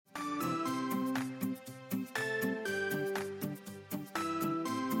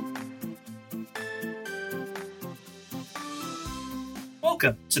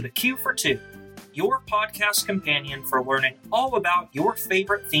Welcome to the Queue for Two, your podcast companion for learning all about your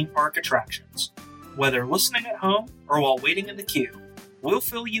favorite theme park attractions. Whether listening at home or while waiting in the queue, we'll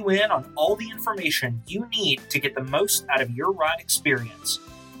fill you in on all the information you need to get the most out of your ride experience.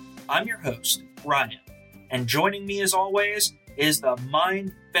 I'm your host, Ryan, and joining me as always is the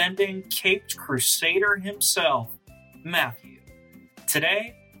mind-bending caped crusader himself, Matthew.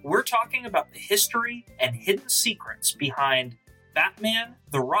 Today, we're talking about the history and hidden secrets behind Batman,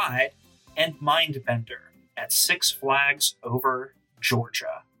 the Ride, and Mindbender at Six Flags Over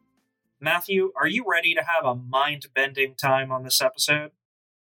Georgia. Matthew, are you ready to have a mind-bending time on this episode?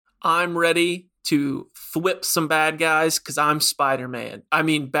 I'm ready to thwip some bad guys because I'm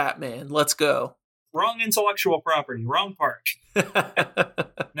Batman. Let's go. Wrong intellectual property, wrong park.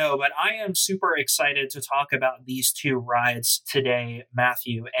 No, but I am super excited to talk about these two rides today,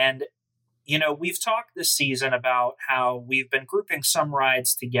 Matthew. And, you know, we've talked this season about how we've been grouping some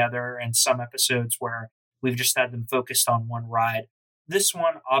rides together and some episodes where we've just had them focused on one ride. This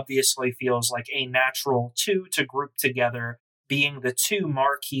one obviously feels like a natural two to group together, being the two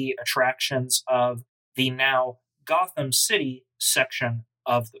marquee attractions of the now Gotham City section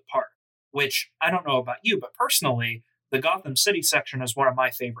of the park, which I don't know about you, but personally, the Gotham City section is one of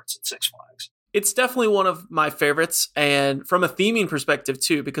my favorites at Six Flags. It's definitely one of my favorites, and from a theming perspective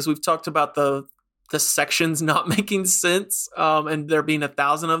too, because we've talked about the sections not making sense, and there being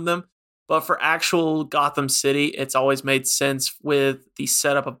 1,000 of them. But for actual Gotham City, it's always made sense with the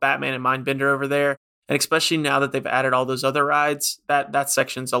setup of Batman and Mindbender over there, and especially now that they've added all those other rides, that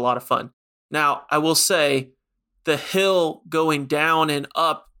section's a lot of fun. Now, I will say, the hill going down and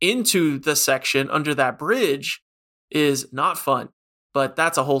up into the section under that bridge is not fun, but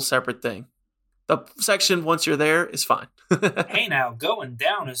that's a whole separate thing. The section, once you're there, is fine. Hey now, going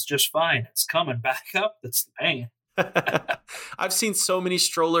down is just fine. It's coming back up that's the pain. I've seen so many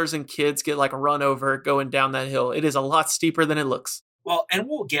strollers and kids get like run over going down that hill. It is a lot steeper than it looks. Well, and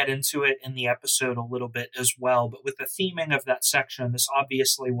we'll get into it in the episode a little bit as well, but with the theming of that section, this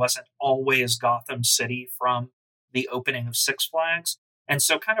obviously wasn't always Gotham City from the opening of Six Flags. And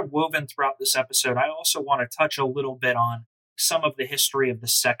so kind of woven throughout this episode, I also want to touch a little bit on some of the history of the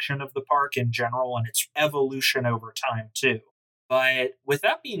section of the park in general and its evolution over time too. But with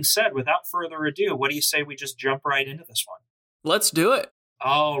that being said, without further ado, what do you say we just jump right into this one? Let's do it.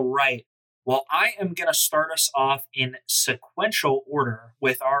 All right. Well, I am going to start us off in sequential order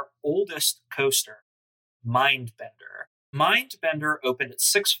with our oldest coaster, Mindbender. Mindbender opened at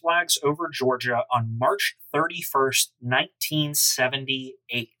Six Flags Over Georgia on March 31st,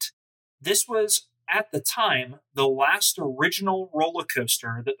 1978. This was, at the time, the last original roller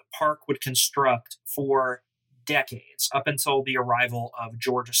coaster that the park would construct for decades, up until the arrival of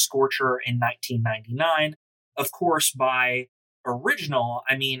Georgia Scorcher in 1999. Of course, by original,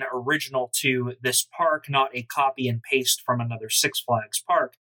 I mean original to this park, not a copy and paste from another Six Flags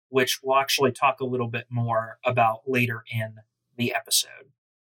park, which we'll actually talk a little bit more about later in the episode.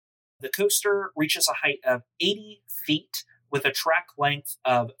 The coaster reaches a height of 80 feet with a track length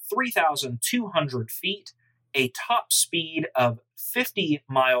of 3,200 feet, a top speed of 50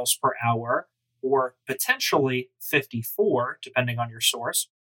 miles per hour, or potentially 54, depending on your source,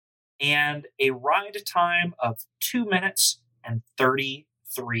 and a ride time of 2 minutes and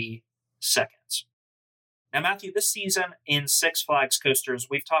 33 seconds. Now, Matthew, this season in Six Flags coasters,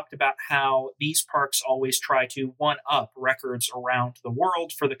 we've talked about how these parks always try to one-up records around the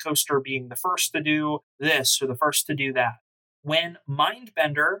world for the coaster being the first to do this or the first to do that. When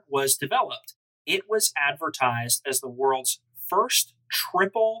Mindbender was developed, it was advertised as the world's first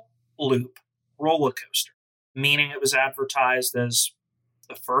triple loop roller coaster, meaning it was advertised as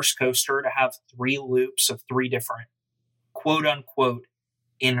the first coaster to have 3 loops of 3 different quote-unquote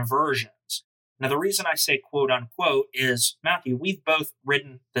inversions. Now, the reason I say quote-unquote is, Matthew, we've both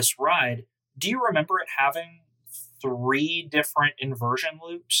ridden this ride. Do you remember it having 3 different inversion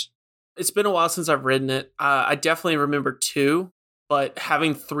loops? It's been a while since I've ridden it. I definitely remember 2, but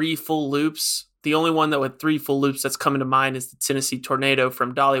having 3 full loops, the only one that with 3 full loops that's coming to mind is the Tennessee Tornado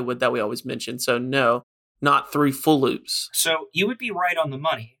from Dollywood that we always mention. So no, not 3 full loops. So you would be right on the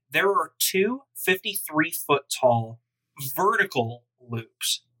money. There are 2 53-foot tall vertical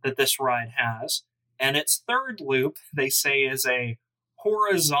loops that this ride has, and its third loop, they say, is a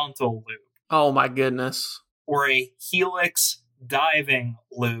horizontal loop. Oh my goodness. Or a helix diving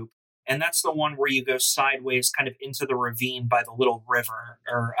loop, and that's the one where you go sideways kind of into the ravine by the little river,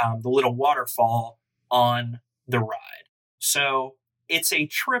 or the little waterfall on the ride. So it's a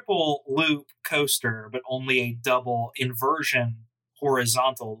triple loop coaster, but only a double inversion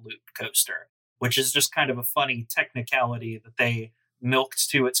horizontal loop coaster, which is just kind of a funny technicality that they milked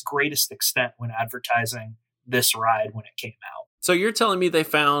to its greatest extent when advertising this ride when it came out. So you're telling me they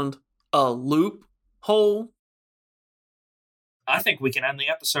found a loophole? I think we can end the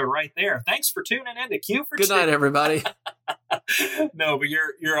episode right there. Thanks for tuning in to Q for Good night, everybody. No, but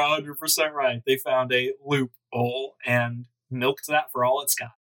you're 100% right. They found a loophole and milked that for all it's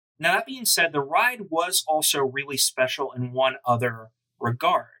got. Now, that being said, the ride was also really special in one other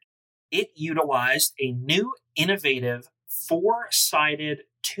regard. It utilized a new, innovative, 4-sided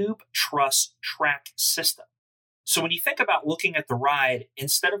tube truss track system. So when you think about looking at the ride,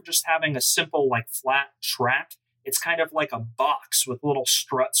 instead of just having a simple, flat track, it's kind of like a box with little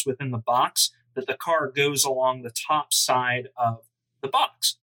struts within the box that the car goes along the top side of the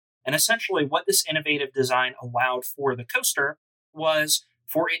box. And essentially what this innovative design allowed for the coaster was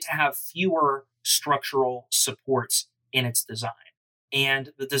for it to have fewer structural supports in its design.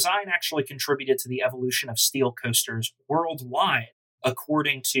 And the design actually contributed to the evolution of steel coasters worldwide,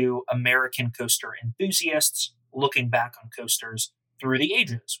 according to American coaster enthusiasts looking back on coasters through the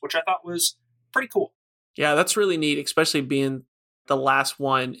ages, which I thought was pretty cool. Yeah, that's really neat, especially being the last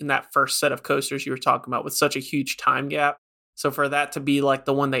one in that first set of coasters you were talking about with such a huge time gap. So for that to be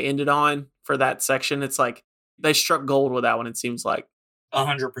the one they ended on for that section, it's they struck gold with that one, it seems like.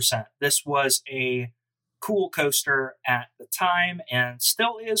 100%. This was a cool coaster at the time and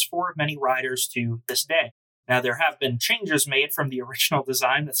still is for many riders to this day. Now, there have been changes made from the original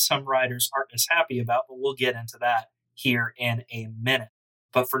design that some riders aren't as happy about, but we'll get into that here in a minute.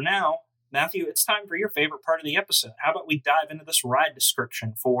 But for now, Matthew, it's time for your favorite part of the episode. How about we dive into this ride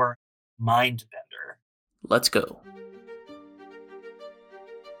description for Mindbender? Let's go.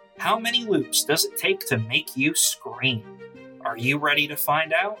 How many loops does it take to make you scream? Are you ready to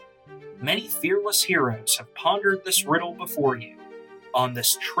find out? Many fearless heroes have pondered this riddle before you on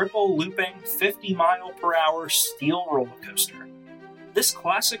this triple looping 50-mile-per-hour steel roller coaster. This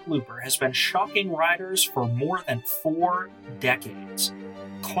classic looper has been shocking riders for more than 4 decades.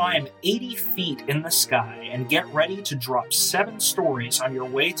 Climb 80 feet in the sky and get ready to drop 7 stories on your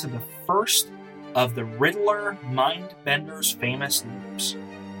way to the first of the Riddler Mindbender's famous loops.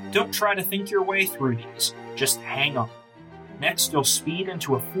 Don't try to think your way through these, just hang on. Next, you'll speed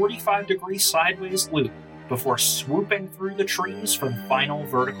into a 45-degree sideways loop before swooping through the trees for the final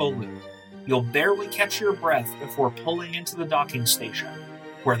vertical loop. You'll barely catch your breath before pulling into the docking station,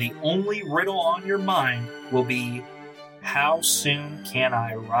 where the only riddle on your mind will be, how soon can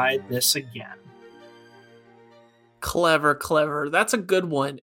I ride this again? Clever. That's a good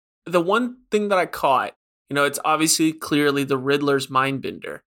one. The one thing that I caught, it's obviously clearly the Riddler's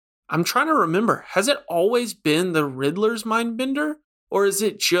Mindbender. I'm trying to remember, has it always been the Riddler's Mindbender? Or is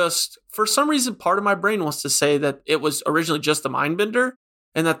it just, for some reason, part of my brain wants to say that it was originally just the Mindbender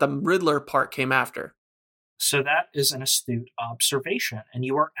and that the Riddler part came after? So that is an astute observation, and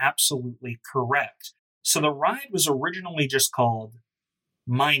you are absolutely correct. So the ride was originally just called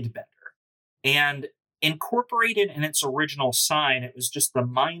Mindbender, and incorporated in its original sign, it was just the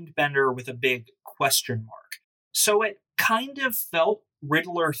Mindbender with a big question mark. So it kind of felt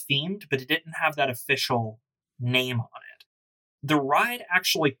Riddler themed, but it didn't have that official name on it. The ride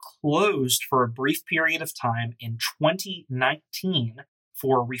actually closed for a brief period of time in 2019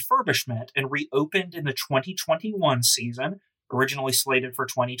 for refurbishment and reopened in the 2021 season, originally slated for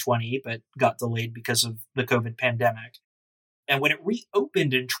 2020, but got delayed because of the COVID pandemic. And when it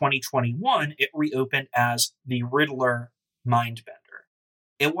reopened in 2021, it reopened as the Riddler Mindbender.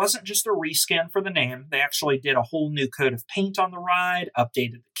 It wasn't just a reskin for the name. They actually did a whole new coat of paint on the ride,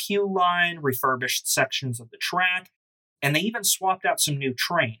 updated the queue line, refurbished sections of the track, and they even swapped out some new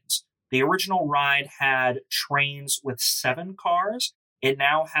trains. The original ride had trains with 7 cars. It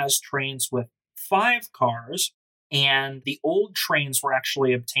now has trains with 5 cars, and the old trains were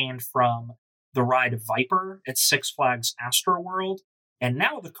actually obtained from the ride Viper at Six Flags Astroworld, and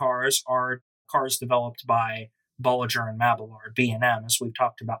now the cars are cars developed by Bolliger and Mabillard, B&M, as we've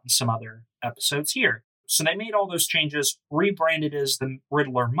talked about in some other episodes here. So they made all those changes, rebranded as the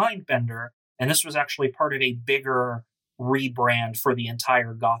Riddler Mindbender, and this was actually part of a bigger rebrand for the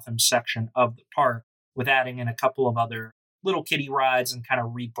entire Gotham section of the park, with adding in a couple of other little kiddie rides and kind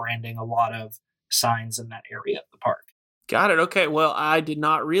of rebranding a lot of signs in that area of the park. Got it. Okay. Well, I did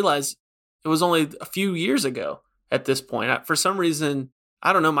not realize it was only a few years ago at this point. For some reason,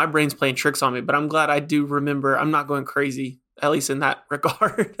 I don't know, my brain's playing tricks on me, but I'm glad I do remember. I'm not going crazy, at least in that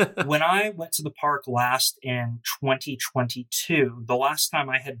regard. When I went to the park last in 2022, the last time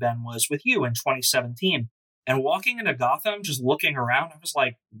I had been was with you in 2017. And walking into Gotham, just looking around, I was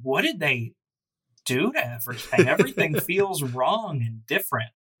like, what did they do to everything? Everything feels wrong and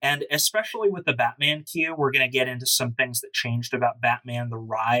different. And especially with the Batman queue, we're going to get into some things that changed about Batman the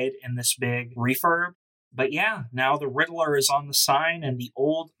Ride in this big refurb. But yeah, now the Riddler is on the sign and the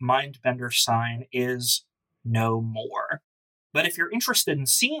old Mindbender sign is no more. But if you're interested in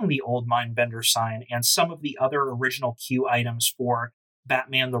seeing the old Mindbender sign and some of the other original queue items for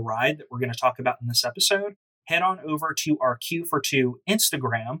Batman the Ride that we're going to talk about in this episode, head on over to our Q4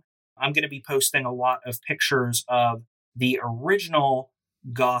 Instagram. I'm going to be posting a lot of pictures of the original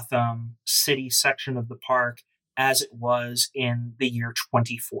Gotham City section of the park as it was in the year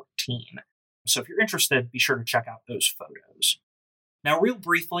 2014. So if you're interested, be sure to check out those photos. Now, real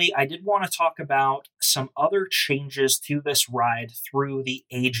briefly, I did want to talk about some other changes to this ride through the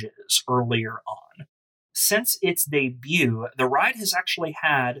ages earlier on. Since its debut, the ride has actually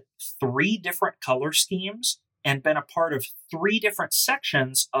had 3 different color schemes and been a part of 3 different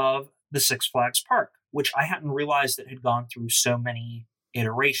sections of the Six Flags Park, which I hadn't realized it had gone through so many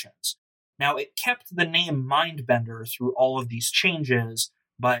iterations. Now, it kept the name Mindbender through all of these changes,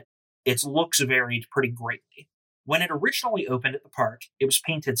 but its looks varied pretty greatly. When it originally opened at the park, it was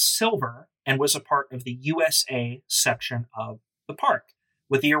painted silver and was a part of the USA section of the park,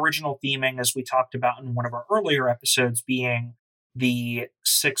 with the original theming, as we talked about in one of our earlier episodes, being the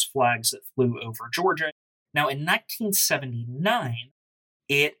Six Flags that flew over Georgia. Now, in 1979,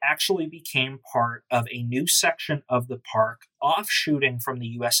 it actually became part of a new section of the park offshooting from the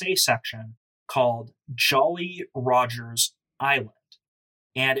USA section called Jolly Rogers Island.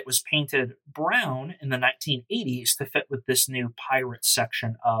 And it was painted brown in the 1980s to fit with this new pirate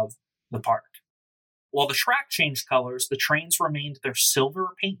section of the park. While the track changed colors, the trains remained their silver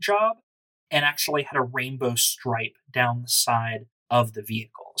paint job and actually had a rainbow stripe down the side of the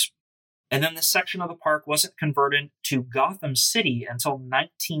vehicles. And then this section of the park wasn't converted to Gotham City until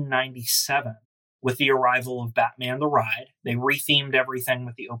 1997 with the arrival of Batman the Ride. They rethemed everything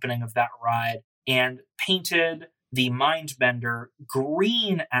with the opening of that ride and painted the Mindbender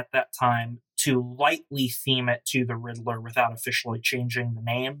green at that time to lightly theme it to the Riddler without officially changing the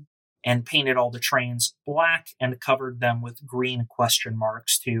name, and painted all the trains black and covered them with green question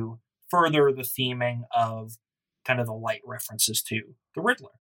marks to further the theming of kind of the light references to the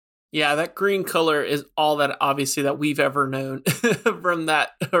Riddler. Yeah, that green color is all that obviously that we've ever known from that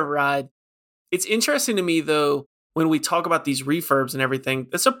ride. It's interesting to me, though, when we talk about these refurbs and everything,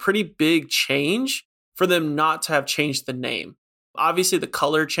 that's a pretty big change for them not to have changed the name. Obviously, the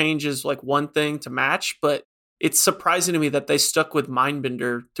color change is like one thing to match, but it's surprising to me that they stuck with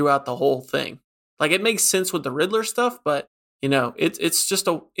Mindbender throughout the whole thing. Like, it makes sense with the Riddler stuff, but, you know, it's just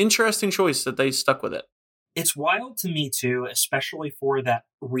an interesting choice that they stuck with it. It's wild to me, too, especially for that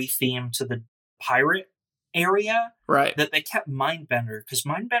retheme to the pirate area, right? That they kept Mindbender, because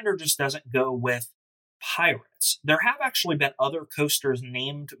Mindbender just doesn't go with pirates. There have actually been other coasters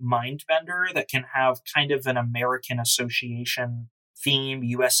named Mindbender that can have kind of an American Association theme,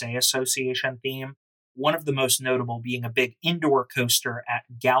 USA Association theme. One of the most notable being a big indoor coaster at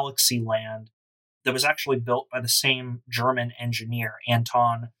Galaxyland that was actually built by the same German engineer,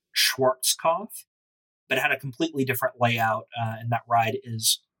 Anton Schwarzkopf, but it had a completely different layout, and that ride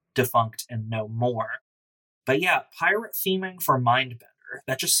is defunct and no more. But yeah, pirate theming for Mindbender,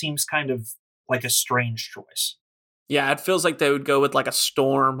 that just seems kind of like a strange choice. Yeah, it feels like they would go with like a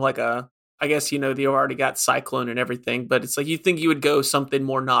storm, like I guess, you know, they already got Cyclone and everything, but it's like you think you would go something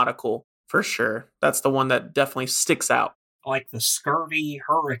more nautical for sure. That's the one that definitely sticks out. Like the Scurvy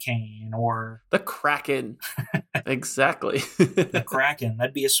Hurricane or the Kraken. Exactly. The Kraken.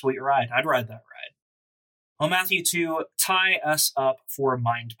 That'd be a sweet ride. I'd ride that ride. Well, Matthew, to tie us up for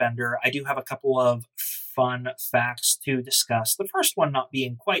Mindbender, I do have a couple of fun facts to discuss. The first one not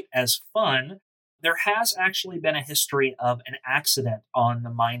being quite as fun, there has actually been a history of an accident on the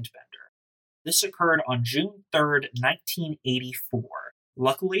Mindbender. This occurred on June 3rd, 1984.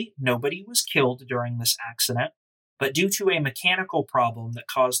 Luckily, nobody was killed during this accident, but due to a mechanical problem that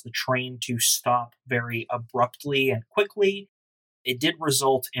caused the train to stop very abruptly and quickly, it did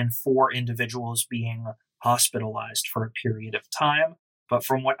result in 4 individuals being hospitalized for a period of time. But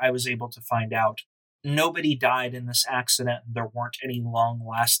from what I was able to find out, nobody died in this accident. There weren't any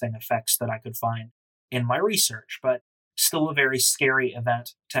long-lasting effects that I could find in my research, but still a very scary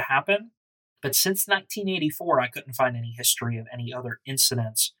event to happen. But since 1984, I couldn't find any history of any other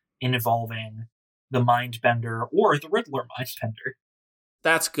incidents involving the Mindbender or the Riddler Mindbender.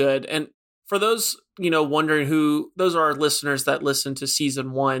 That's good. And for those, wondering who, those are our listeners that listened to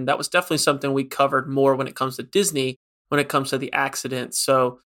season 1. That was definitely something we covered more when it comes to Disney, when it comes to the accident.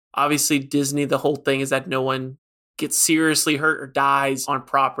 So obviously Disney, the whole thing is that no one gets seriously hurt or dies on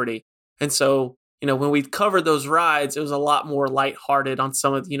property. And so, when we covered those rides, it was a lot more lighthearted on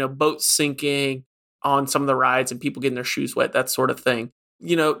some of, boats sinking on some of the rides and people getting their shoes wet, that sort of thing.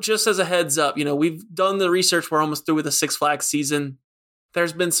 Just as a heads up, we've done the research. We're almost through with the Six Flags season.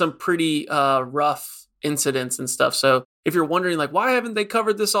 There's been some pretty rough incidents and stuff. So if you're wondering, like, why haven't they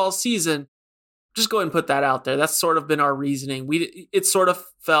covered this all season? Just go ahead and put that out there. That's sort of been our reasoning. It sort of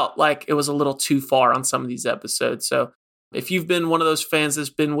felt like it was a little too far on some of these episodes. So if you've been one of those fans that's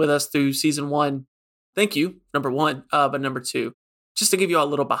been with us through season 1, thank you, number 1. But number 2, just to give you all a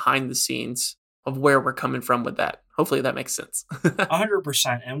little behind the scenes of where we're coming from with that. Hopefully that makes sense.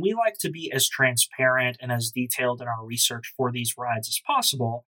 100%. And we like to be as transparent and as detailed in our research for these rides as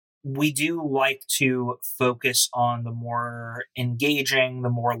possible. We do like to focus on the more engaging, the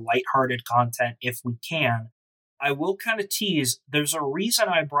more lighthearted content if we can. I will kind of tease, there's a reason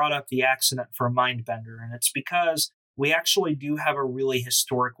I brought up the accident for Mindbender, and it's because we actually do have a really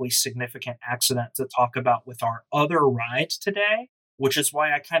historically significant accident to talk about with our other ride today, which is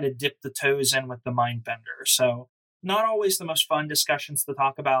why I kind of dipped the toes in with the Mindbender. So not always the most fun discussions to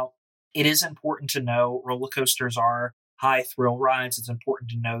talk about. It is important to know roller coasters are high thrill rides. It's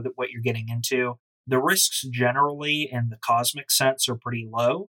important to know that what you're getting into. The risks generally in the cosmic sense are pretty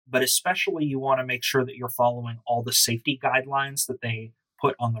low, but especially you want to make sure that you're following all the safety guidelines that they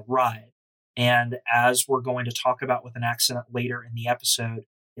put on the ride. And as we're going to talk about with an accident later in the episode,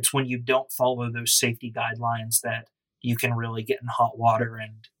 it's when you don't follow those safety guidelines that you can really get in hot water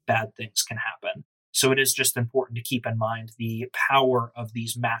and bad things can happen. So it is just important to keep in mind the power of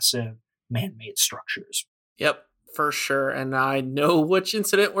these massive man-made structures. Yep, for sure. And I know which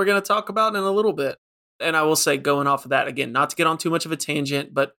incident we're going to talk about in a little bit. And I will say, going off of that, again, not to get on too much of a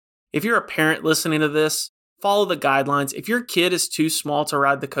tangent, but if you're a parent listening to this, follow the guidelines. If your kid is too small to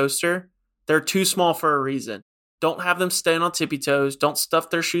ride the coaster, they're too small for a reason. Don't have them stand on tippy toes. Don't stuff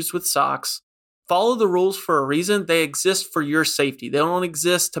their shoes with socks. Follow the rules for a reason. They exist for your safety. They don't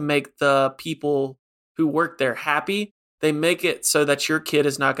exist to make the people who work there happy. They make it so that your kid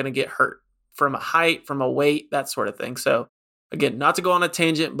is not going to get hurt from a height, from a weight, that sort of thing. So again, not to go on a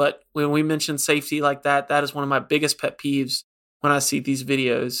tangent, but when we mention safety like that, that is one of my biggest pet peeves when I see these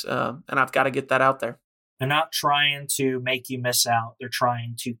videos. And I've got to get that out there. They're not trying to make you miss out. They're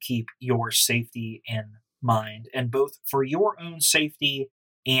trying to keep your safety in mind. And both for your own safety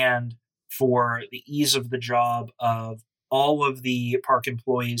and for the ease of the job of all of the park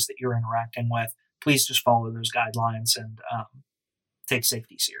employees that you're interacting with, please just follow those guidelines and take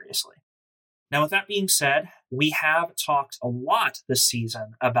safety seriously. Now, with that being said, we have talked a lot this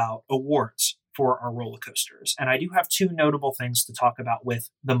season about awards for our roller coasters. And I do have 2 notable things to talk about with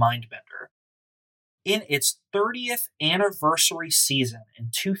the Mindbender. In its 30th anniversary season in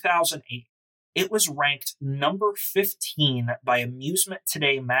 2008, it was ranked number 15 by Amusement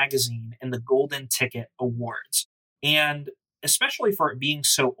Today magazine in the Golden Ticket Awards. And especially for it being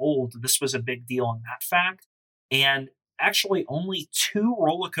so old, this was a big deal in that fact. And actually, only 2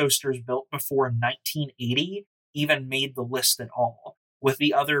 roller coasters built before 1980 even made the list at all, with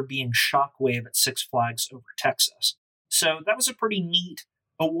the other being Shockwave at Six Flags Over Texas. So that was a pretty neat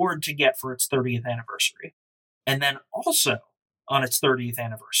award to get for its 30th anniversary. And then also on its 30th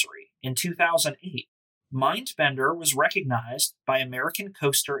anniversary in 2008, Mindbender was recognized by American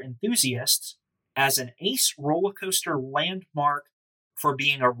coaster enthusiasts as an ACE roller coaster landmark for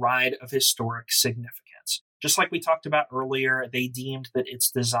being a ride of historic significance. Just like we talked about earlier, they deemed that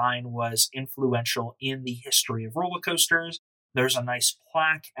its design was influential in the history of roller coasters. There's a nice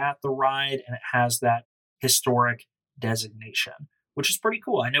plaque at the ride, and it has that historic designation, which is pretty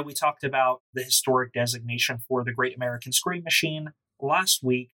cool. I know we talked about the historic designation for the Great American Scream Machine last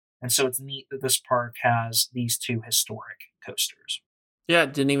week, and so it's neat that this park has these 2 historic coasters. Yeah,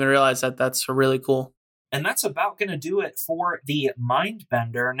 didn't even realize that. That's really cool. And that's about going to do it for the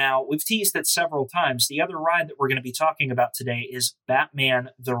Mindbender. Now, we've teased it several times. The other ride that we're going to be talking about today is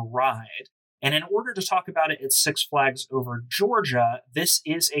Batman the Ride. And in order to talk about it at Six Flags Over Georgia, this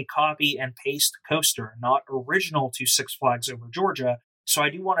is a copy and paste coaster, not original to Six Flags Over Georgia. So I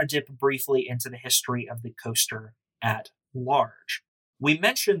do want to dip briefly into the history of the coaster at large. We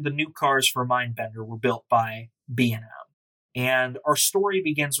mentioned the new cars for Mindbender were built by B&M. And our story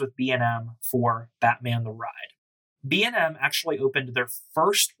begins with B&M for Batman the Ride. B&M actually opened their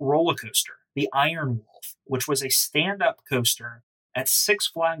first roller coaster, the Iron Wolf, which was a stand-up coaster at Six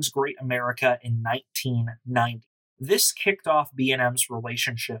Flags Great America in 1990. This kicked off B&M's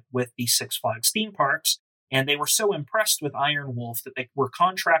relationship with the Six Flags theme parks, and they were so impressed with Iron Wolf that they were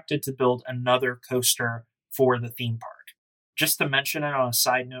contracted to build another coaster for the theme park. Just to mention it on a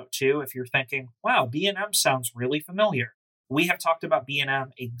side note too, if you're thinking, wow, B&M sounds really familiar. We have talked about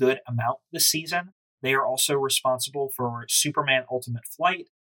B&M a good amount this season. They are also responsible for Superman Ultimate Flight,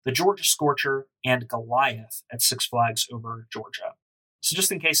 the Georgia Scorcher, and Goliath at Six Flags Over Georgia. So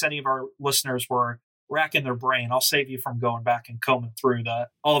just in case any of our listeners were racking their brain, I'll save you from going back and combing through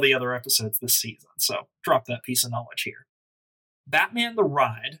all the other episodes this season. So drop that piece of knowledge here. Batman the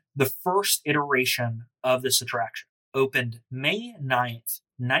Ride, the first iteration of this attraction, opened May 9th,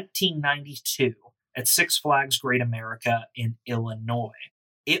 1992 at Six Flags Great America in Illinois.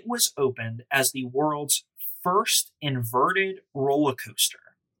 It was opened as the world's first inverted roller coaster,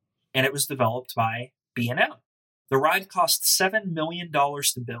 and it was developed by B&M. The ride cost $7 million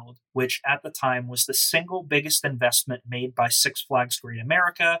to build, which at the time was the single biggest investment made by Six Flags Great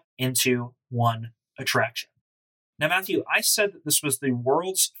America into one attraction. Now, Matthew, I said that this was the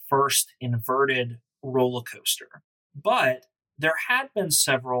world's first inverted roller coaster, but there had been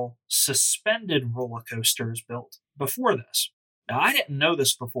several suspended roller coasters built before this. Now, I didn't know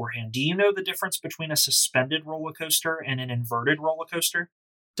this beforehand. Do you know the difference between a suspended roller coaster and an inverted roller coaster?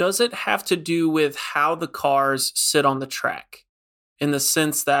 Does it have to do with how the cars sit on the track? In the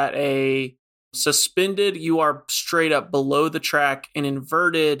sense that a suspended, you are straight up below the track, and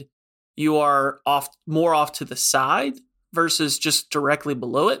inverted, you are more off to the side versus just directly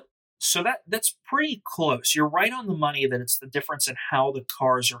below it? So that's pretty close. You're right on the money that it's the difference in how the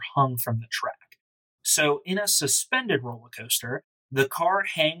cars are hung from the track. So in a suspended roller coaster, the car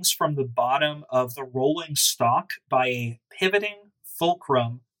hangs from the bottom of the rolling stock by a pivoting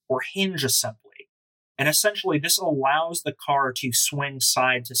fulcrum or hinge assembly. And essentially, this allows the car to swing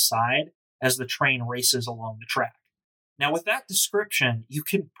side to side as the train races along the track. Now, with that description, you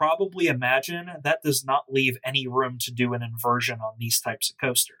can probably imagine that does not leave any room to do an inversion on these types of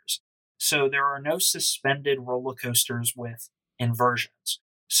coasters. So there are no suspended roller coasters with inversions.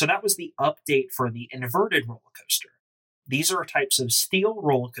 So that was the update for the inverted roller coaster. These are types of steel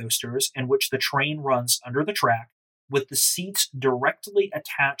roller coasters in which the train runs under the track with the seats directly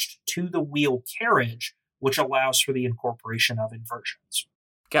attached to the wheel carriage, which allows for the incorporation of inversions.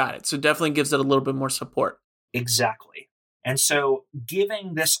 Got it. So definitely gives it a little bit more support. Exactly. And so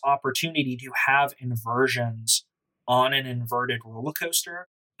giving this opportunity to have inversions on an inverted roller coaster,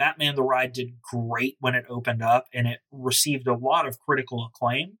 Batman the Ride did great when it opened up, and it received a lot of critical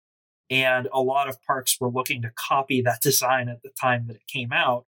acclaim. And a lot of parks were looking to copy that design at the time that it came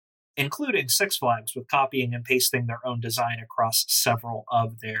out, including Six Flags, with copying and pasting their own design across several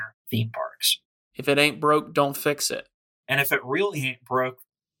of their theme parks. If it ain't broke, don't fix it. And if it really ain't broke,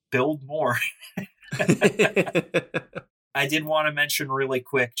 build more. I did want to mention really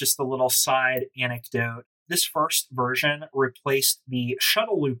quick, just a little side anecdote. This first version replaced the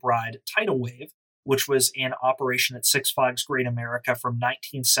shuttle loop ride Tidal Wave, which was in operation at Six Flags Great America from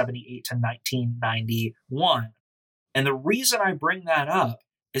 1978 to 1991. And the reason I bring that up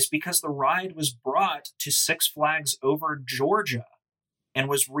is because the ride was brought to Six Flags Over Georgia and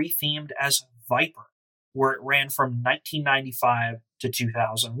was rethemed as Viper, where it ran from 1995 to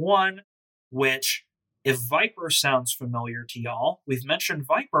 2001, which, if Viper sounds familiar to y'all, we've mentioned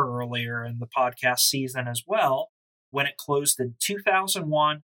Viper earlier in the podcast season as well, when it closed in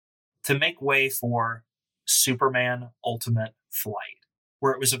 2001 to make way for Superman Ultimate Flight,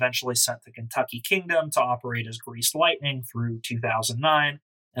 where it was eventually sent to Kentucky Kingdom to operate as Greased Lightning through 2009,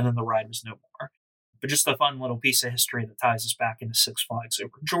 and then the ride was no more. But just a fun little piece of history that ties us back into Six Flags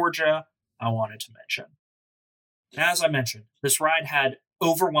Over Georgia, I wanted to mention. As I mentioned, this ride had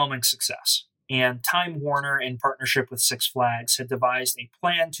overwhelming success, and Time Warner, in partnership with Six Flags, had devised a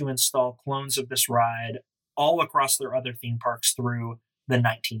plan to install clones of this ride all across their other theme parks through the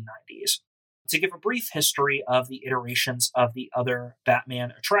 1990s. To give a brief history of the iterations of the other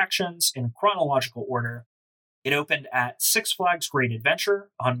Batman attractions in chronological order, it opened at Six Flags Great Adventure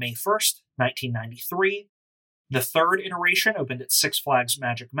on May 1st, 1993. The third iteration opened at Six Flags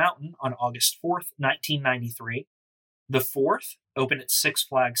Magic Mountain on August 4th, 1993. The fourth opened at Six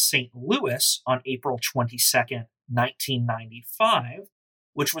Flags St. Louis on April 22nd, 1995,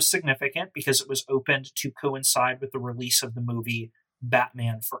 which was significant because it was opened to coincide with the release of the movie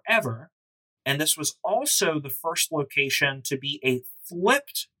Batman Forever. And this was also the first location to be a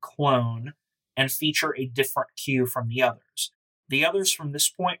flipped clone and feature a different queue from the others. The others from this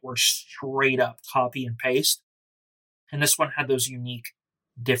point were straight up copy and paste, and this one had those unique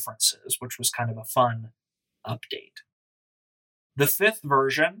differences, which was kind of a fun update. The fifth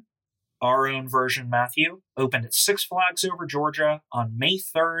version, our own version, Matthew, opened at Six Flags Over Georgia on May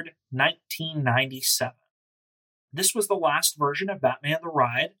 3rd, 1997. This was the last version of Batman the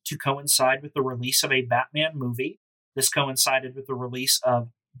Ride to coincide with the release of a Batman movie. This coincided with the release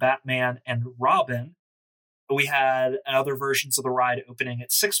of Batman and Robin, We had other versions of the ride opening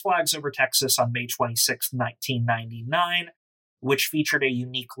at Six Flags Over Texas on May 26, 1999, which featured a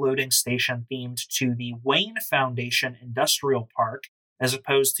unique loading station themed to the Wayne Foundation Industrial Park, as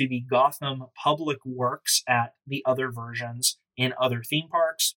opposed to the Gotham Public Works at the other versions in other theme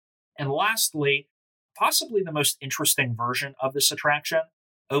parks. And lastly, possibly the most interesting version of this attraction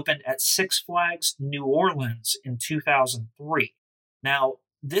opened at Six Flags New Orleans in 2003. Now,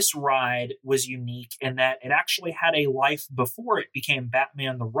 this ride was unique in that it actually had a life before it became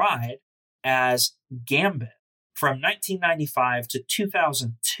Batman the Ride as Gambit from 1995 to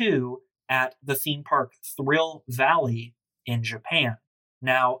 2002 at the theme park Thrill Valley in Japan.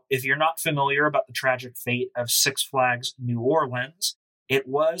 Now, if you're not familiar about the tragic fate of Six Flags New Orleans, it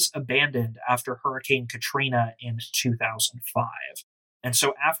was abandoned after Hurricane Katrina in 2005. And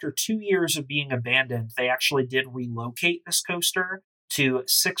so after 2 years of being abandoned, they actually did relocate this coaster to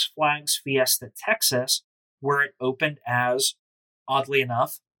Six Flags Fiesta Texas, where it opened as, oddly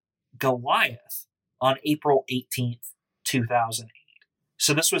enough, Goliath on April 18th, 2008.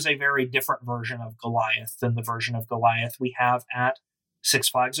 So this was a very different version of Goliath than the version of Goliath we have at Six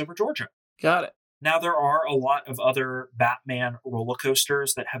Flags Over Georgia. Got it. Now, there are a lot of other Batman roller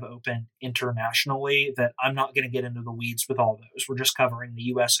coasters that have opened internationally that I'm not going to get into the weeds with all those. We're just covering the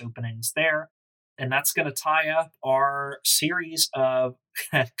U.S. openings there. And that's going to tie up our series of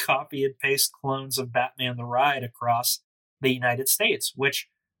copy and paste clones of Batman the Ride across the United States, which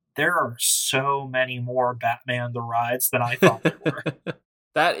there are so many more Batman the Rides than I thought there were.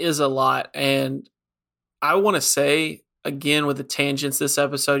 That is a lot. And I want to say, again, with the tangents this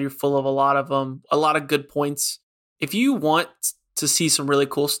episode, you're full of a lot of them, a lot of good points. If you want to see some really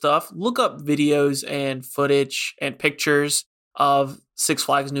cool stuff, look up videos and footage and pictures of Six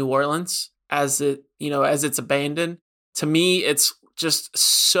Flags New Orleans as it's abandoned. To me, it's just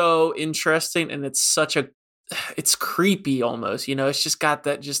so interesting, and it's creepy almost. It's just got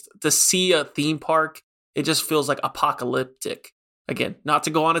that, just to see a theme park, it just feels like apocalyptic. Again, not to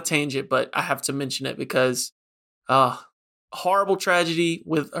go on a tangent, but I have to mention it because horrible tragedy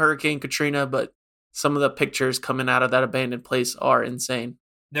with Hurricane Katrina, but some of the pictures coming out of that abandoned place are insane.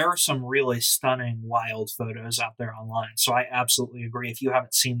 There are some really stunning, wild photos out there online. So I absolutely agree. If you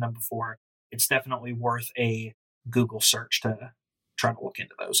haven't seen them before, it's definitely worth a Google search to try to look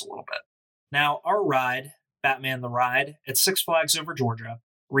into those a little bit. Now, our ride, Batman the Ride, at Six Flags Over Georgia,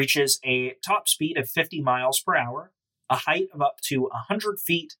 reaches a top speed of 50 miles per hour, a height of up to 100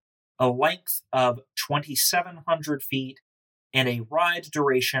 feet, a length of 2,700 feet, and a ride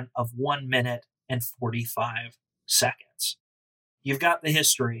duration of 1 minute and 45 seconds. You've got the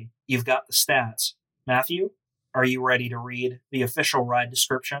history, you've got the stats. Matthew, are you ready to read the official ride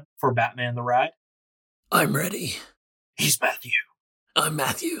description for Batman the Ride? I'm ready. He's Matthew. I'm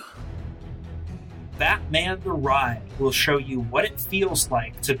Matthew. Batman the Ride will show you what it feels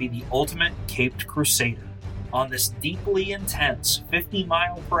like to be the ultimate caped crusader on this deeply intense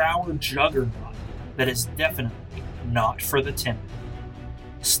 50-mile-per-hour juggernaut that is definitely not for the timid.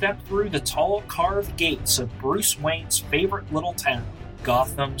 Step through the tall carved gates of Bruce Wayne's favorite little town,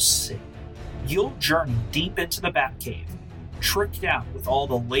 Gotham City. You'll journey deep into the Batcave, tricked out with all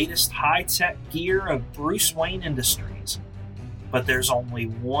the latest high-tech gear of Bruce Wayne Industries. But there's only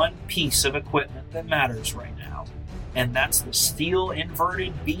one piece of equipment that matters right now, and that's the steel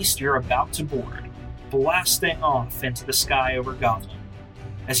inverted beast you're about to board, blasting off into the sky over Gotham.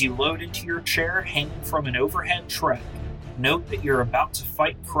 As you load into your chair hanging from an overhead track, note that you're about to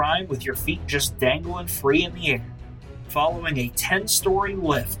fight crime with your feet just dangling free in the air. Following a 10-story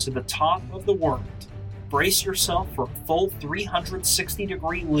lift to the top of the world, brace yourself for a full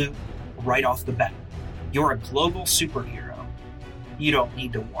 360-degree loop right off the bat. You're a global superhero. You don't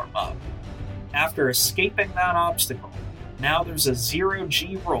need to warm up. After escaping that obstacle, now there's a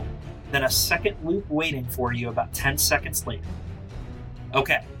 0G roll, then a second loop waiting for you about 10 seconds later.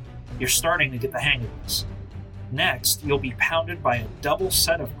 Okay, you're starting to get the hang of this. Next, you'll be pounded by a double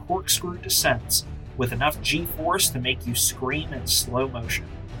set of corkscrew descents with enough G-force to make you scream in slow motion.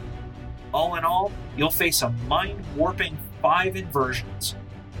 All in all, you'll face a mind-warping 5 inversions.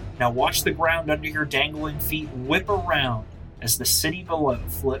 Now watch the ground under your dangling feet whip around as the city below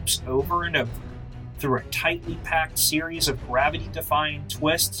flips over and over through a tightly packed series of gravity-defying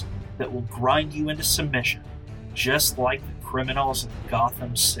twists that will grind you into submission, just like the criminals in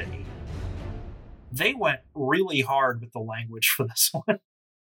Gotham City. They went really hard with the language for this one.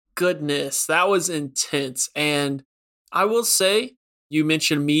 Goodness, that was intense. And I will say, you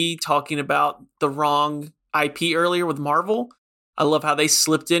mentioned me talking about the wrong IP earlier with Marvel. I love how they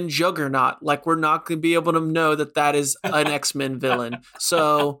slipped in Juggernaut. Like, we're not going to be able to know that is an X-Men villain.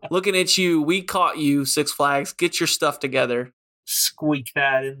 So, looking at you, we caught you, Six Flags. Get your stuff together. Squeak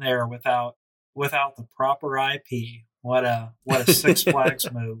that in there without the proper IP. What a Six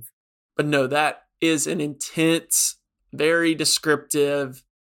Flags move. But no, that is an intense, very descriptive,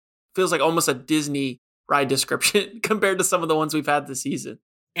 feels like almost a Disney ride description compared to some of the ones we've had this season.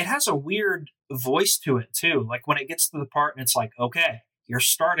 It has a weird voice to it too. Like when it gets to the part and it's like, okay, you're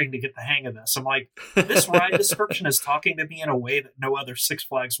starting to get the hang of this. I'm like, this ride description is talking to me in a way that no other Six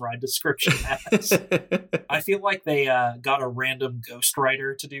Flags ride description has. I feel like they got a random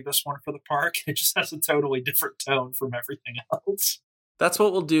ghostwriter to do this one for the park. It just has a totally different tone from everything else. That's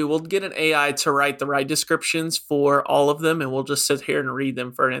what we'll do. We'll get an AI to write the ride descriptions for all of them, and we'll just sit here and read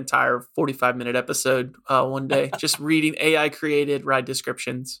them for an entire 45-minute episode one day, just reading AI-created ride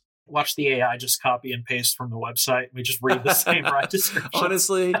descriptions. Watch the AI just copy and paste from the website. We just read the same ride description.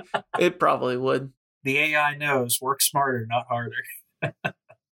 Honestly, it probably would. The AI knows. Work smarter, not harder.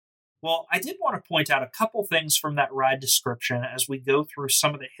 Well, I did want to point out a couple things from that ride description as we go through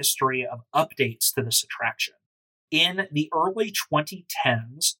some of the history of updates to this attraction. In the early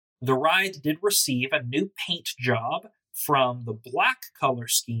 2010s, the ride did receive a new paint job from the black color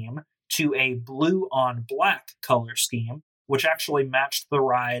scheme to a blue on black color scheme, which actually matched the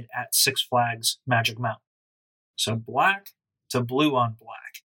ride at Six Flags Magic Mountain. So black to blue on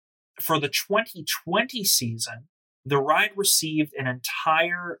black. For the 2020 season, the ride received an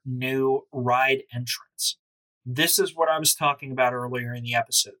entire new ride entrance. This is what I was talking about earlier in the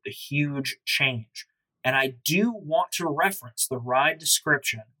episode, the huge change. And I do want to reference the ride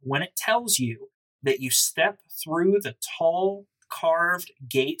description when it tells you that you step through the tall, carved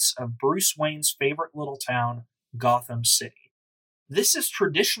gates of Bruce Wayne's favorite little town, Gotham City. This is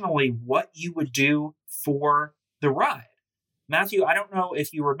traditionally what you would do for the ride. Matthew, I don't know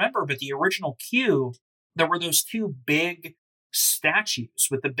if you remember, but the original queue, there were those two big statues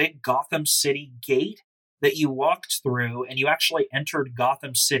with the big Gotham City gate that you walked through, and you actually entered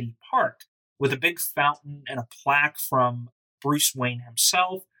Gotham City Park with a big fountain and a plaque from Bruce Wayne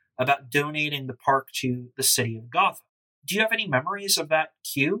himself about donating the park to the city of Gotham. Do you have any memories of that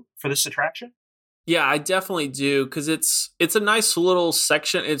queue for this attraction? Yeah, I definitely do, because it's a nice little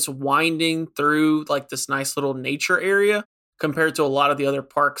section. It's winding through like this nice little nature area compared to a lot of the other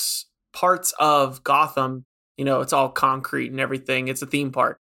parts of Gotham. You know, it's all concrete and everything. It's a theme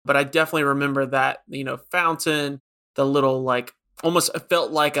park. But I definitely remember that, fountain, the little like, almost it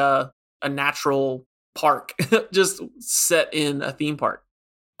felt like a natural park just set in a theme park.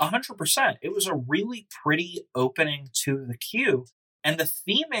 100%. It was a really pretty opening to the queue. And the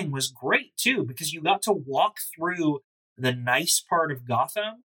theming was great too, because you got to walk through the nice part of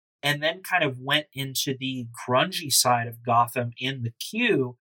Gotham and then kind of went into the grungy side of Gotham in the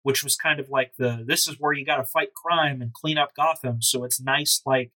queue, which was kind of like this is where you got to fight crime and clean up Gotham. So it's nice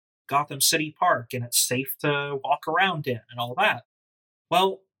like Gotham City Park and it's safe to walk around in and all that.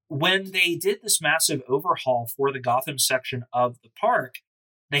 Well, when they did this massive overhaul for the Gotham section of the park,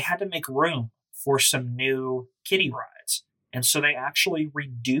 they had to make room for some new kiddie rides. And so they actually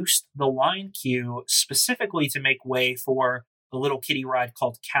reduced the line queue specifically to make way for a little kiddie ride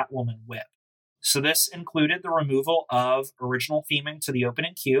called Catwoman Whip. So this included the removal of original theming to the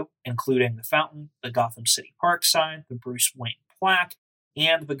opening queue, including the fountain, the Gotham City Park sign, the Bruce Wayne plaque,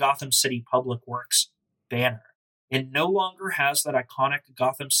 and the Gotham City Public Works banner. It no longer has that iconic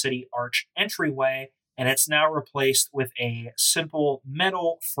Gotham City arch entryway, and it's now replaced with a simple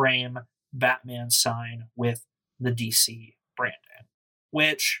metal frame Batman sign with the DC branding.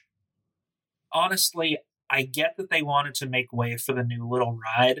 Which, honestly, I get that they wanted to make way for the new little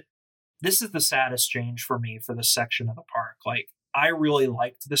ride. This is the saddest change for me for this section of the park. Like, I really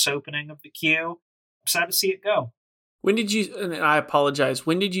liked this opening of the queue. I'm sad to see it go. When did you, and I apologize,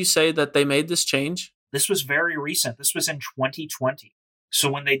 when did you say that they made this change? This was very recent. This was in 2020. So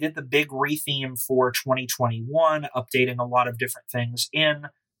when they did the big retheme for 2021, updating a lot of different things in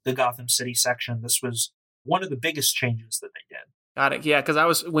the Gotham City section, this was one of the biggest changes that they did. Got it. Yeah,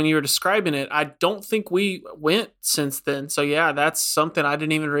 because when you were describing it, I don't think we went since then. So yeah, that's something I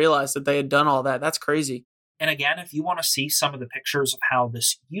didn't even realize that they had done all that. That's crazy. And again, if you want to see some of the pictures of how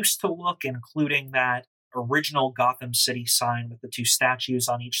this used to look, including that original Gotham City sign with the two statues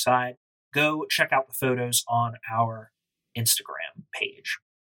on each side, go check out the photos on our Instagram page.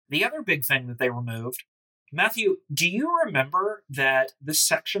 The other big thing that they removed, Matthew, do you remember that this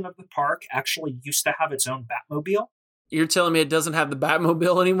section of the park actually used to have its own Batmobile? You're telling me it doesn't have the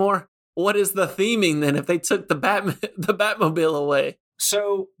Batmobile anymore? What is the theming then if they took the Batmobile away?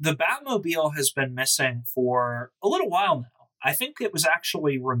 So the Batmobile has been missing for a little while now. I think it was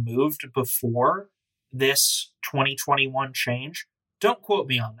actually removed before this 2021 change. Don't quote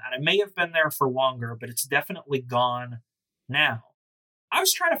me on that. It may have been there for longer, but it's definitely gone now. I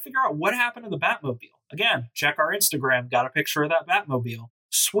was trying to figure out what happened to the Batmobile. Again, check our Instagram, got a picture of that Batmobile.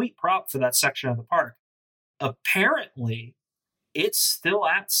 Sweet prop for that section of the park. Apparently, it's still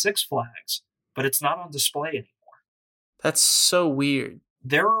at Six Flags, but it's not on display anymore. That's so weird.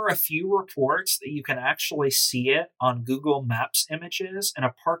 There are a few reports that you can actually see it on Google Maps images in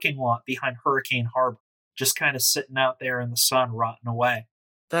a parking lot behind Hurricane Harbor, just kind of sitting out there in the sun, rotting away.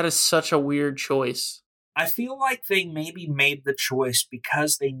 That is such a weird choice. I feel like they maybe made the choice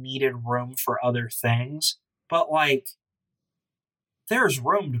because they needed room for other things, but like, there's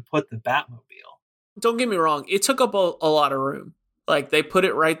room to put the Batmobile. Don't get me wrong, it took up a lot of room. Like, they put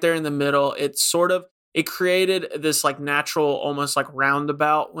it right there in the middle. It created this like natural, almost like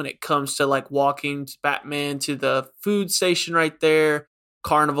roundabout when it comes to like walking to Batman to the food station right there,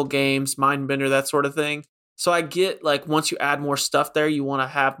 carnival games, Mindbender, that sort of thing. So I get like once you add more stuff there, you want to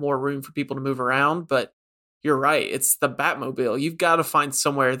have more room for people to move around. But you're right, it's the Batmobile. You've got to find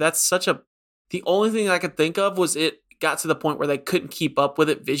somewhere. The only thing I could think of was it got to the point where they couldn't keep up with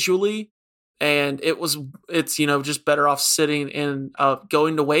it visually. And it's just better off sitting and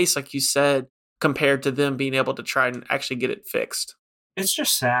going to waste, like you said, compared to them being able to try and actually get it fixed. It's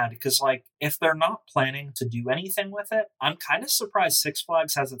just sad because, like, if they're not planning to do anything with it, I'm kind of surprised Six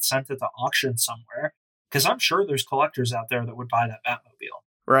Flags hasn't sent it to auction somewhere, because I'm sure there's collectors out there that would buy that Batmobile.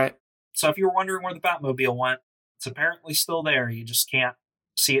 Right. So if you're wondering where the Batmobile went, it's apparently still there. You just can't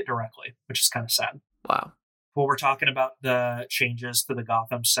see it directly, which is kind of sad. Wow. Well, we're talking about the changes to the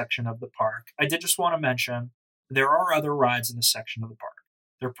Gotham section of the park. I did just want to mention there are other rides in this section of the park.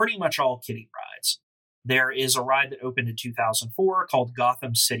 They're pretty much all kiddie rides. There is a ride that opened in 2004 called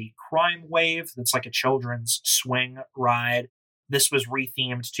Gotham City Crime Wave. That's like a children's swing ride. This was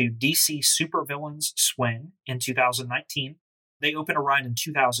rethemed to DC Supervillains Swing in 2019. They opened a ride in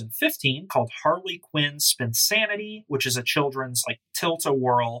 2015 called Harley Quinn Spinsanity, which is a children's like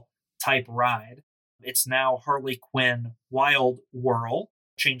tilt-a-whirl type ride. It's now Harley Quinn Wild Whirl,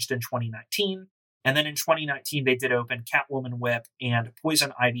 changed in 2019. And then in 2019, they did open Catwoman Whip and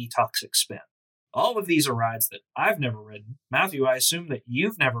Poison Ivy Toxic Spin. All of these are rides that I've never ridden. Matthew, I assume that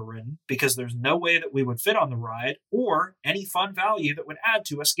you've never ridden because there's no way that we would fit on the ride or any fun value that would add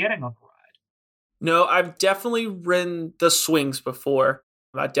to us getting on the ride. No, I've definitely ridden the swings before.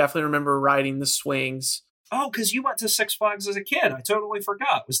 I definitely remember riding the swings. Oh, because you went to Six Flags as a kid. I totally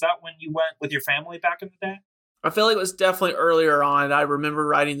forgot. Was that when you went with your family back in the day? I feel like it was definitely earlier on. I remember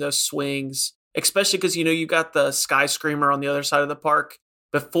riding those swings, especially because, you got the Sky Screamer on the other side of the park.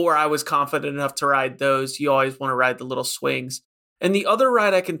 Before I was confident enough to ride those, you always want to ride the little swings. And the other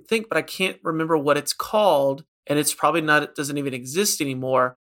ride I can think, but I can't remember what it's called, and it's probably not, it doesn't even exist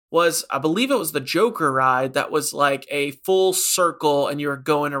anymore, I believe it was the Joker ride that was like a full circle and you were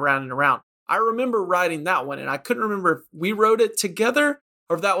going around and around. I remember riding that one, and I couldn't remember if we rode it together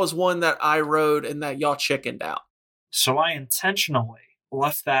or if that was one that I rode and that y'all chickened out. So I intentionally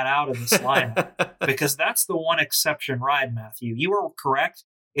left that out of this lineup because that's the one exception ride, Matthew. You were correct.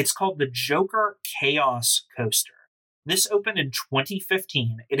 It's called the Joker Chaos Coaster. This opened in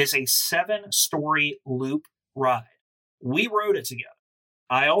 2015. It is a 7-story loop ride. We rode it together.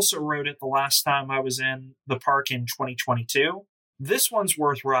 I also rode it the last time I was in the park in 2022. This one's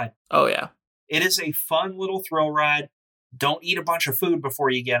worth riding. Oh, yeah. It is a fun little thrill ride. Don't eat a bunch of food before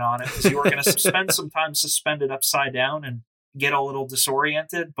you get on it because you are going to spend some time suspended upside down and get a little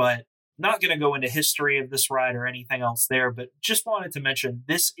disoriented, but not going to go into history of this ride or anything else there, but just wanted to mention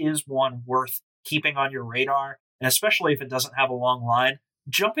this is one worth keeping on your radar, and especially if it doesn't have a long line,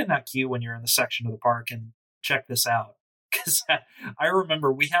 jump in that queue when you're in the section of the park and check this out. Because I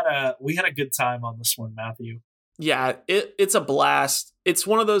remember we had a good time on this one, Matthew. Yeah, it's a blast. It's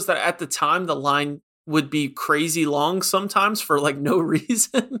one of those that at the time the line would be crazy long sometimes for like no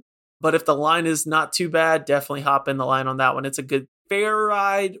reason. But if the line is not too bad, definitely hop in the line on that one. It's a good fair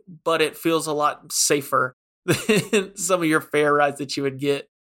ride, but it feels a lot safer than some of your fair rides that you would get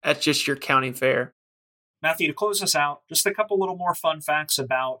at just your county fair. Matthew, to close us out, just a couple little more fun facts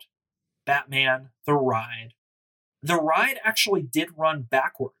about Batman the Ride. The ride actually did run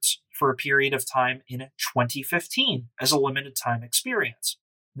backwards for a period of time in 2015 as a limited time experience.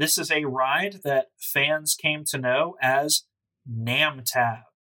 This is a ride that fans came to know as Namtab.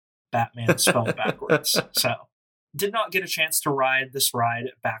 Batman spelled backwards. So, did not get a chance to ride this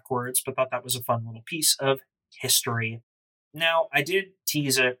ride backwards, but thought that was a fun little piece of history. Now, I did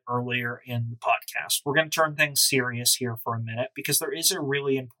tease it earlier in the podcast. We're going to turn things serious here for a minute because there is a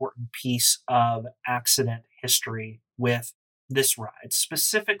really important piece of accident history with this ride,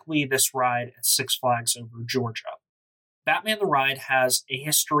 specifically this ride at Six Flags Over Georgia. Batman the Ride has a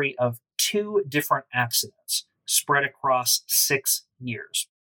history of 2 different accidents spread across 6 years.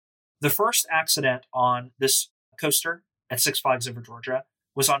 The first accident on this coaster at Six Flags Over Georgia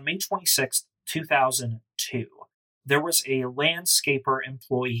was on May 26, 2002. There was a landscaper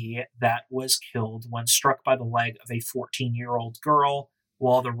employee that was killed when struck by the leg of a 14-year-old girl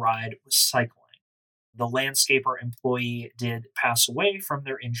while the ride was cycling. The landscaper employee did pass away from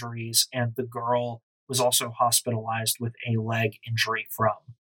their injuries, and the girl was also hospitalized with a leg injury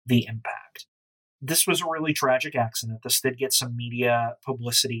from the impact. This was a really tragic accident. This did get some media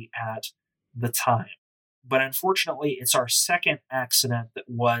publicity at the time. But unfortunately, it's our second accident that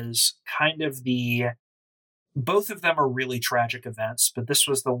was kind of both of them are really tragic events, but this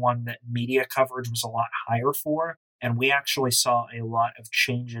was the one that media coverage was a lot higher for. And we actually saw a lot of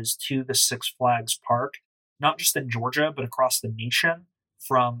changes to the Six Flags Park, not just in Georgia, but across the nation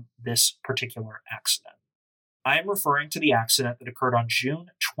from this particular accident. I am referring to the accident that occurred on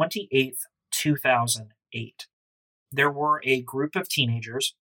June 28th, 2008. There were a group of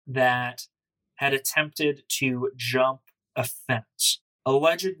teenagers that had attempted to jump a fence,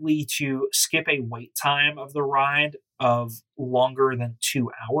 allegedly to skip a wait time of the ride of longer than 2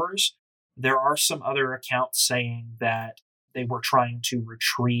 hours. There are some other accounts saying that they were trying to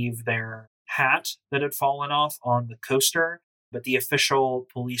retrieve their hat that had fallen off on the coaster, but the official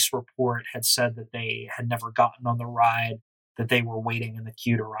police report had said that they had never gotten on the ride, that they were waiting in the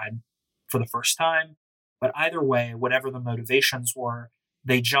queue to ride for the first time. But either way, whatever the motivations were,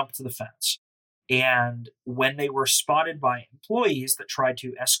 they jumped the fence. And when they were spotted by employees that tried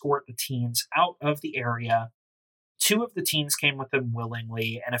to escort the teens out of the area, 2 of the teens came with them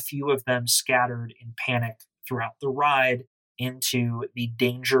willingly, and a few of them scattered in panic throughout the ride into the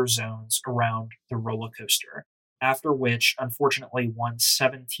danger zones around the roller coaster. After which, unfortunately, one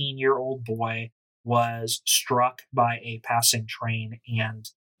 17-year-old boy was struck by a passing train and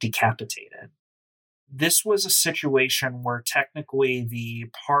decapitated. This was a situation where technically the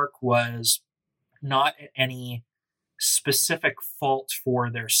park was not at any specific fault for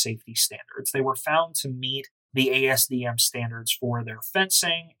their safety standards. They were found to meet the ASDM standards for their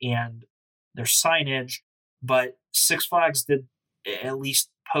fencing and their signage, but Six Flags did, at least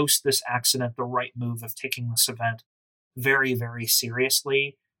post this accident, the right move of taking this event very, very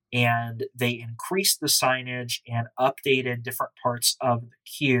seriously. And they increased the signage and updated different parts of the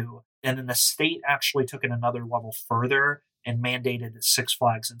queue. And then the state actually took it another level further and mandated that Six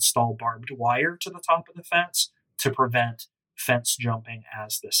Flags install barbed wire to the top of the fence to prevent fence jumping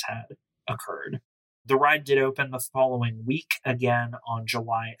as this had occurred. The ride did open the following week, again on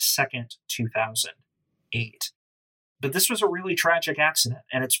July 2nd, 2008. But this was a really tragic accident,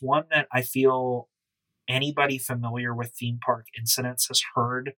 and it's one that I feel anybody familiar with theme park incidents has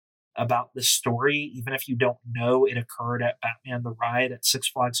heard about this story, even if you don't know it occurred at Batman the Ride at Six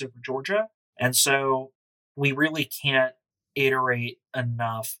Flags Over Georgia. And so we really can't iterate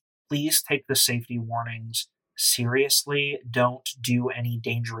enough. Please take the safety warnings seriously. Don't do any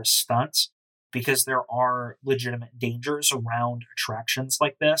dangerous stunts, because there are legitimate dangers around attractions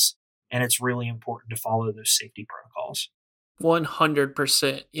like this, and it's really important to follow those safety protocols.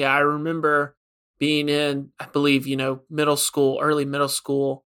 100%. Yeah, I remember being in, I believe, middle school, early middle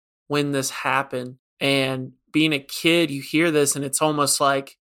school when this happened. And being a kid, you hear this and it's almost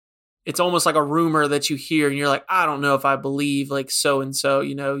like a rumor that you hear and you're like, I don't know if I believe like so and so,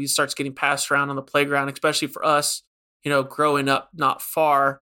 you starts getting passed around on the playground, especially for us, growing up not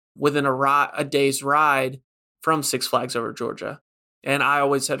far within a day's ride from Six Flags Over Georgia. And I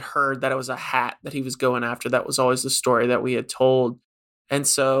always had heard that it was a hat that he was going after. That was always the story that we had told. And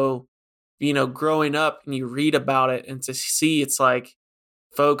so, growing up and you read about it and to see, it's like,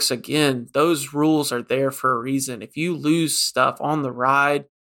 folks, again, those rules are there for a reason. If you lose stuff on the ride,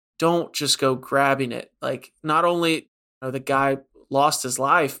 don't just go grabbing it. Like, not only the guy lost his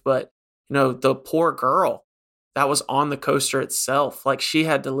life, but the poor girl that was on the coaster itself, like she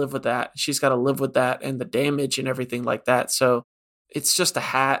had to live with that. She's got to live with that and the damage and everything like that. So it's just a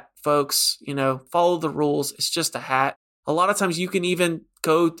hat, folks. Follow the rules. It's just a hat. A lot of times you can even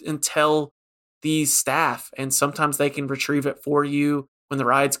go and tell the staff, and sometimes they can retrieve it for you when the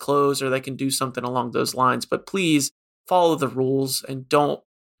ride's closed, or they can do something along those lines. But please follow the rules and don't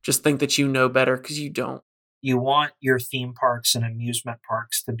just think that you know better, because you don't. You want your theme parks and amusement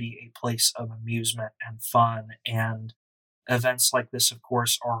parks to be a place of amusement and fun. And events like this, of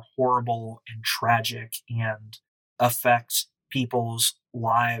course, are horrible and tragic and affect people's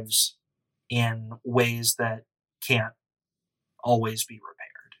lives in ways that can't always be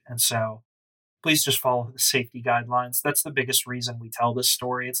repaired. And so please just follow the safety guidelines. That's the biggest reason we tell this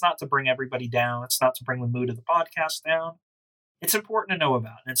story. It's not to bring everybody down. It's not to bring the mood of the podcast down. It's important to know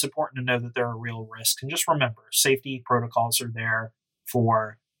about, and it's important to know that there are real risks. And just remember, safety protocols are there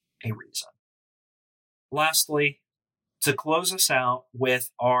for a reason. Lastly, to close us out with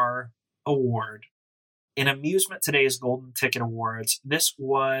our award, in Amusement Today's Golden Ticket Awards, this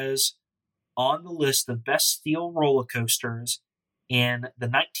was on the list of best steel roller coasters in the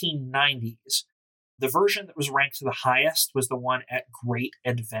 1990s. The version that was ranked the highest was the one at Great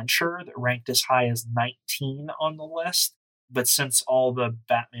Adventure that ranked as high as 19 on the list. But since all the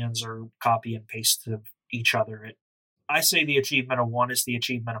Batmans are copy and paste of each other, I say the achievement of one is the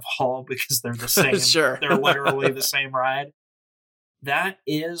achievement of all because they're the same. Sure. They're literally the same ride. That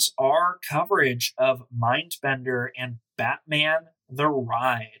is our coverage of Mindbender and Batman the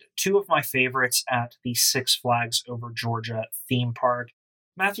Ride, two of my favorites at the Six Flags Over Georgia theme park.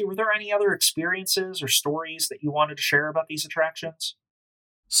 Matthew, were there any other experiences or stories that you wanted to share about these attractions?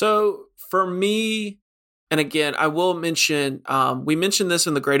 So for me, and again, I will mention, we mentioned this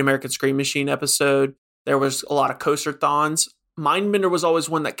in the Great American Scream Machine episode. There was a lot of coaster-thons. Mindbender was always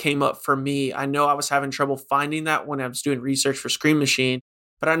one that came up for me. I know I was having trouble finding that when I was doing research for Scream Machine,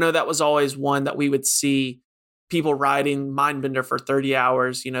 but I know that was always one that we would see people riding Mindbender for 30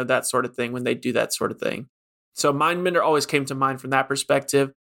 hours, that sort of thing when they do that sort of thing. So Mindbender always came to mind from that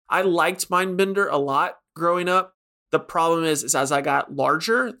perspective. I liked Mindbender a lot growing up. The problem is as I got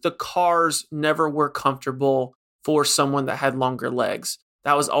larger, the cars never were comfortable for someone that had longer legs.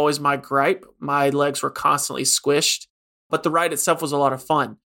 That was always my gripe. My legs were constantly squished, but the ride itself was a lot of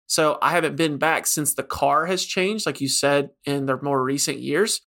fun. So I haven't been back since the car has changed, like you said, in the more recent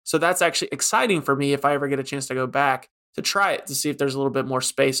years. So that's actually exciting for me if I ever get a chance to go back to try it to see if there's a little bit more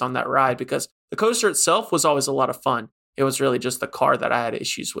space on that ride, because the coaster itself was always a lot of fun. It was really just the car that I had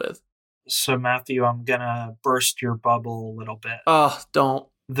issues with. So, Matthew, I'm going to burst your bubble a little bit. Oh, don't.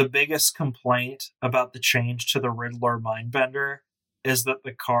 The biggest complaint about the change to the Riddler Mindbender is that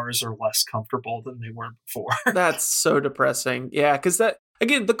the cars are less comfortable than they were before. That's so depressing. Yeah, because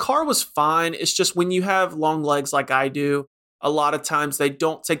the car was fine. It's just when you have long legs like I do, a lot of times they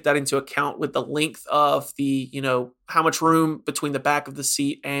don't take that into account with the length of the, how much room between the back of the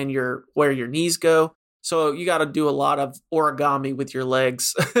seat and where your knees go. So you got to do a lot of origami with your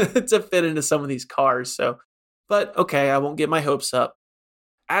legs to fit into some of these cars. But okay, I won't get my hopes up.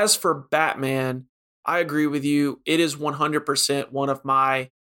 As for Batman, I agree with you. It is 100% one of my,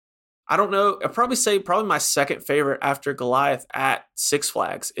 I don't know, I'd probably say my second favorite after Goliath at Six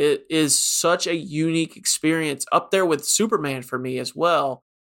Flags. It is such a unique experience, up there with Superman for me as well.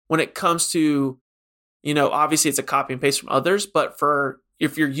 When it comes to, obviously it's a copy and paste from others, but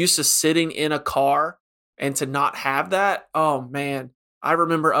if you're used to sitting in a car and to not have that, oh man, I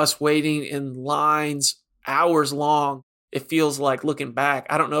remember us waiting in lines hours long. It feels like, looking back,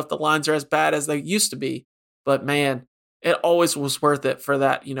 I don't know if the lines are as bad as they used to be, but man, it always was worth it for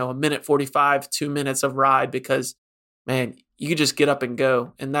that, a minute 45, 2 minutes of ride, because man, you could just get up and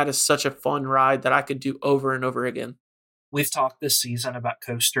go. And that is such a fun ride that I could do over and over again. We've talked this season about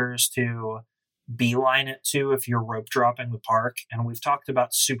coasters to beeline it to if you're rope dropping the park. And we've talked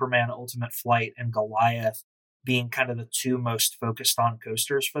about Superman Ultimate Flight and Goliath being kind of the two most focused on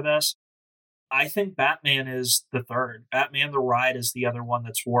coasters for this. I think Batman is the third. Batman the Ride is the other one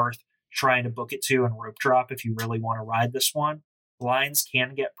that's worth trying to book it to and rope drop if you really want to ride this one. Lines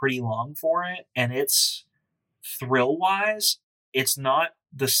can get pretty long for it, and it's thrill-wise, it's not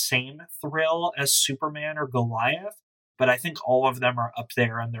the same thrill as Superman or Goliath, but I think all of them are up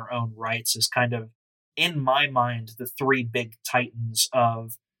there in their own rights as kind of, in my mind, the three big titans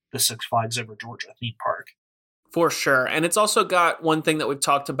of the Six Flags Over Georgia theme park. For sure. And it's also got one thing that we've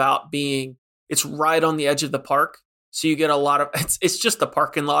talked about being, it's right on the edge of the park. So you get a lot of, it's just the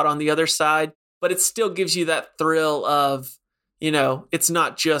parking lot on the other side, but it still gives you that thrill of, it's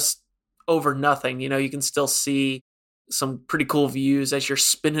not just over nothing. You can still see some pretty cool views as you're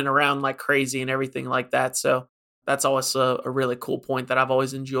spinning around like crazy and everything like that. So that's always a really cool point that I've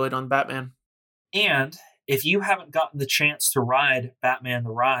always enjoyed on Batman. And if you haven't gotten the chance to ride Batman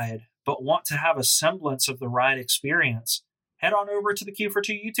the Ride, but want to have a semblance of the ride experience, head on over to the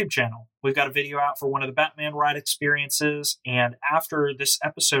Q42 YouTube channel. We've got a video out for one of the Batman ride experiences, and after this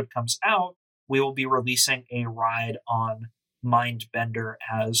episode comes out, we will be releasing a ride on Mindbender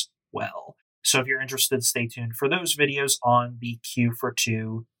as well. So if you're interested, stay tuned for those videos on the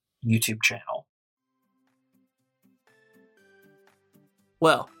Q42 YouTube channel.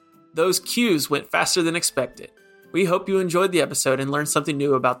 Well, those cues went faster than expected. We hope you enjoyed the episode and learned something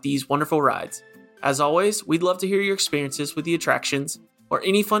new about these wonderful rides. As always, we'd love to hear your experiences with the attractions or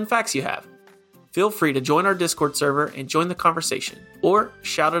any fun facts you have. Feel free to join our Discord server and join the conversation, or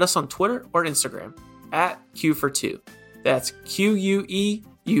shout at us on Twitter or Instagram at Q4two. That's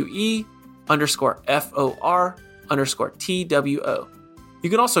QUEUE_FOR_TWO. You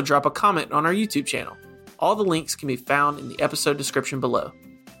can also drop a comment on our YouTube channel. All the links can be found in the episode description below.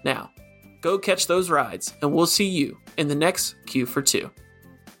 Now, go catch those rides, and we'll see you in the next Q4two.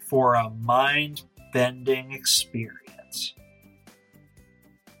 For a mind-bending experience.